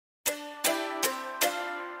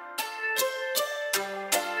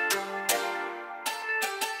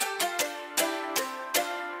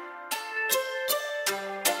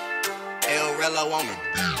yellow woman.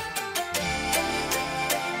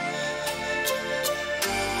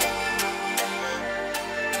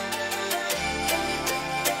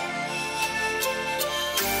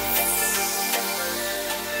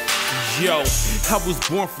 Yo, I was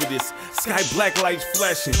born for this. Sky black lights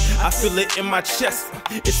flashing, I feel it in my chest.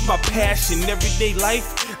 It's my passion. Everyday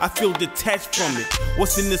life, I feel detached from it.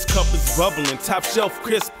 What's in this cup is bubbling, top shelf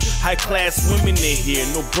crisp. High class women in here,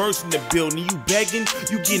 no birds in the building. You begging,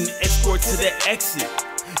 you getting escort to the exit.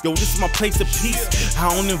 Yo, this is my place of peace.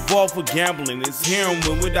 I don't involve with gambling. It's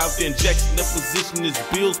heroin without the injection. The position is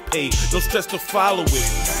bills paid. No stress to follow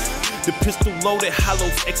it. The pistol loaded,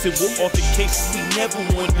 hollows exit with altercations. We never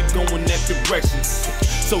wanted to go in that direction.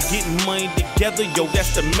 So getting money together, yo,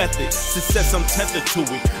 that's the method. Success, I'm tethered to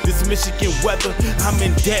it. This Michigan weather, I'm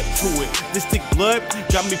in debt to it. This thick blood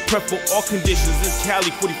got me prepped for all conditions. It's Cali,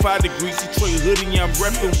 45 degrees, Detroit hoodie I'm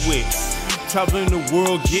reppin' with. Traveling the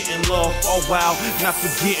world, getting love, oh wow. Not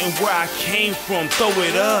forgetting where I came from, throw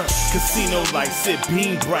it up. Casino lights, it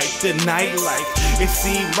beam bright, the nightlife. It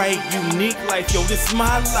seem right, unique life, yo, this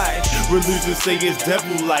my life. Religion say it's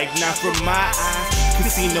devil-like, not from my eyes.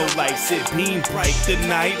 Casino lights, it beam bright, the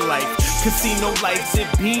nightlife. Casino lights, it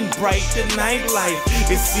beam bright, the nightlife.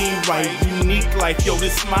 It seem right, unique life, yo,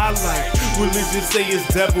 this my life. Religion say it's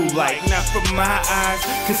devil-like, not from my eyes.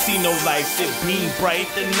 Casino lights, it beam bright,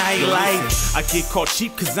 the nightlife. I get caught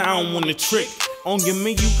cheap cause I don't want to trick. On your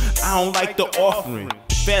menu, I don't like the offering.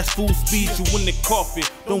 Fast food speed you in the coffin.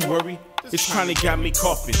 Don't worry, this chronic got me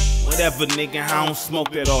coughing. Whatever, nigga, I don't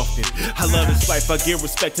smoke that often. I love this life, I give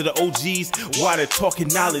respect to the OGs while they're talking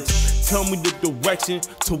knowledge. Tell me the direction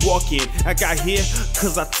to walk in. I got here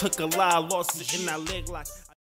cause I took a lot of losses in that leg lock.